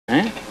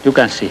You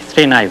can see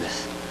 3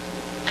 knives.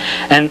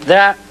 And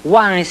there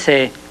one is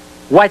a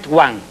white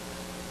one.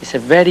 It's a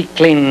very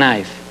clean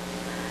knife.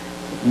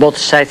 Both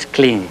sides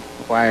clean,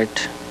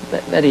 white,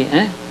 very,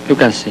 you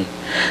can see.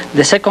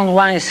 The second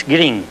one is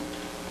green.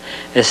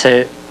 It's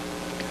a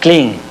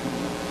clean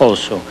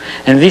also.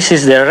 And this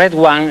is the red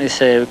one,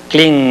 it's a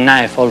clean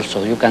knife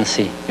also, you can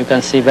see. You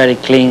can see very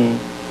clean.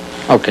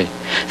 Okay.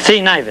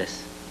 3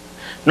 knives.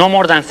 No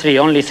more than 3,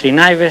 only 3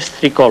 knives,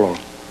 3 colors.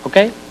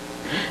 Okay?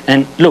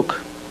 And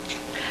look,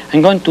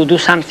 I'm going to do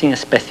something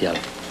special.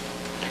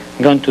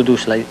 I'm going to do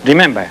like,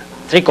 remember,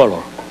 3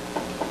 colors.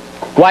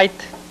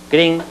 White,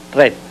 green,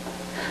 red.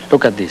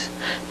 Look at this.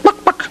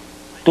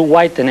 2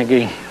 white and a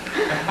green.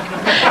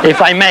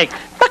 If I make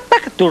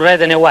 2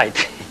 red and a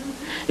white.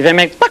 If I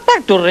make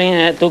 2 green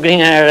and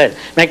a red.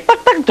 Make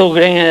 2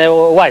 green and a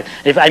white.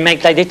 If I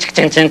make like this,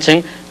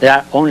 there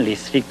are only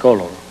 3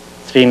 colors.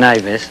 3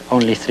 knives,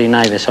 only 3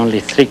 knives, only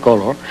 3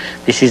 colors.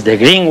 This is the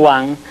green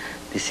one.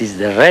 This is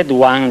the red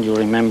one. You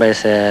remember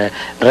it's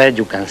red.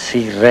 You can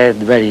see red,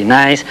 very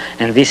nice.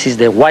 And this is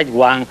the white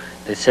one.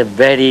 It's a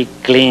very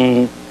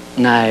clean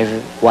knife,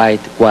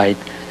 white,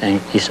 and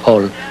it's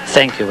all.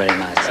 Thank you very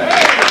much.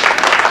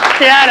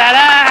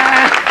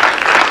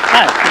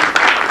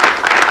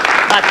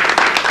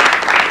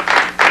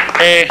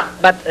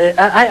 But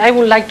I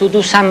would like to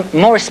do some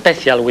more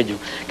special with you.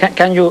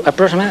 Can you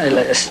approximate?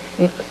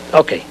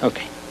 Okay.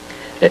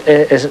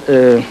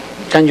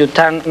 Can you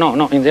turn?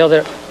 No, in the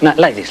other, no,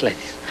 like this.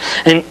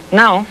 And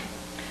now,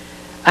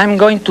 I'm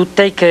going to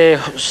take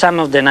some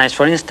of the knives.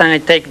 For instance, I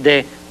take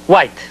the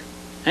white.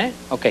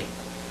 Okay.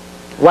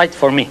 White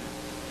for me.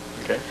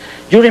 Okay.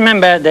 You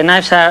remember the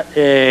knives are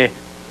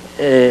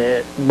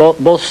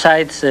both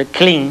sides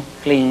clean,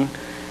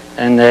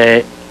 and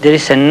there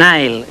is a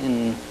nail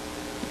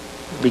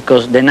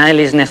because the nail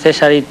is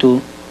necessary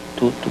to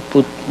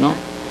put, no,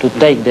 to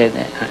take the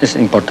it's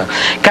important.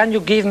 Can you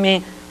give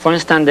me, for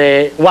instance,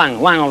 the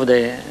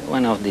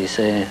one of these?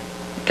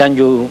 Can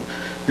you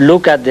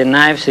look at the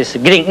knives? It's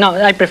green. No,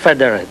 I prefer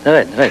the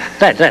red.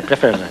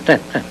 Prefer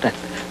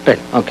red.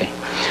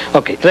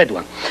 Okay, red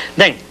one.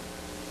 Then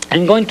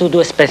I'm going to do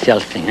a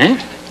special thing.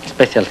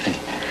 Special thing.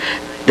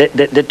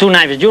 The 2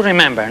 knives. You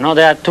remember? No,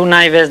 there are 2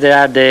 knives. There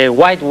are the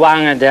white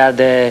one and there are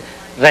the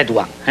red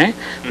one.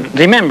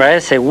 Remember,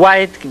 it's a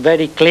white,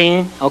 very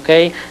clean.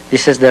 Okay,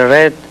 this is the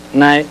red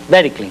knife,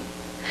 very clean.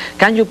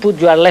 Can you put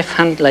your left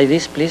hand like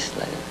this, please?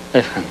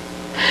 Left hand.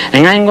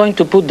 And I'm going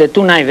to put the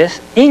 2 knives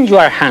in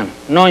your hand,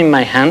 not in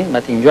my hand,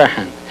 but in your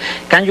hand.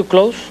 Can you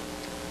close?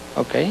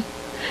 Okay.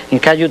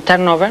 And can you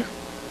turn over?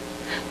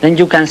 Then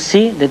you can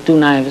see the 2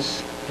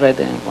 knives, red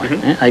and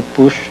white. I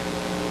push.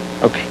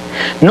 Okay.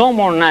 No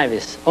more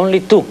knives, only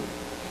 2.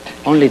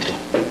 Only 2.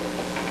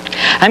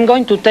 I'm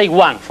going to take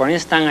one. For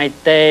instance, I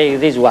take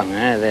this one,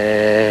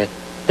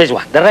 this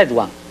one, the red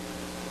one.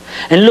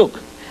 And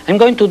look, I'm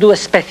going to do a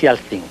special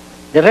thing.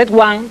 The red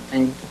one,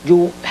 and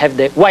you have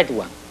the white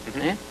one.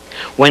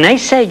 When I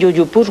say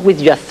you push with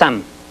your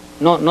thumb.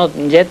 Not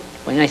yet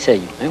when I say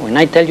you. When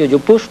I tell you, you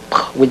push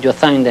with your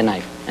thumb in the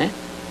knife.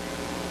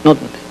 Not.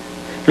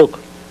 Look.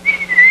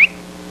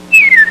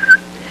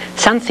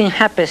 Something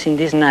happens in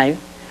this knife.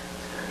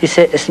 It's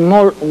a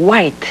small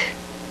white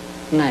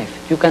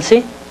knife. You can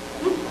see?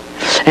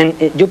 And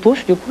you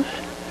push.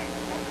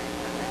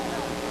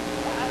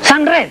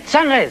 Sun red.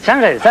 Stay.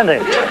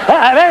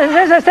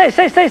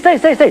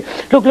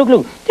 Look.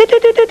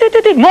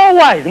 More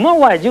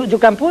white. You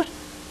can push.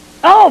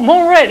 Oh,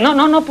 more red.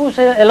 No, push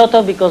a lot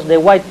of, because the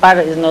white part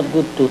is not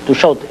good to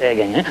show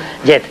again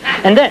yet.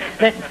 And then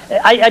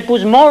I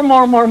push more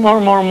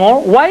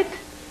white,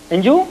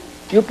 and you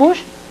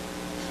push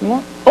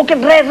more. Okay,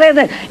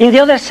 red. In the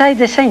other side,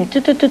 the same.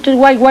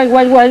 White.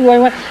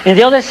 In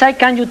the other side,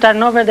 can you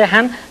turn over the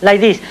hand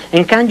like this?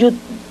 And can you,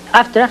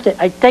 after,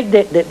 I take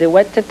the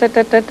white,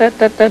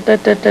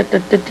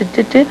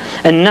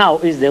 and now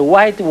is the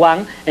white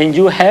one, and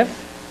you have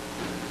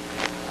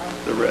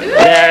the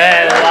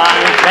red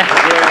one. Thank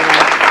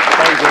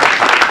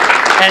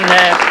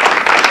you.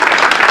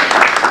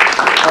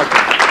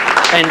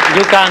 And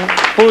you can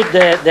put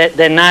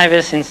the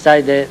knives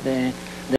inside the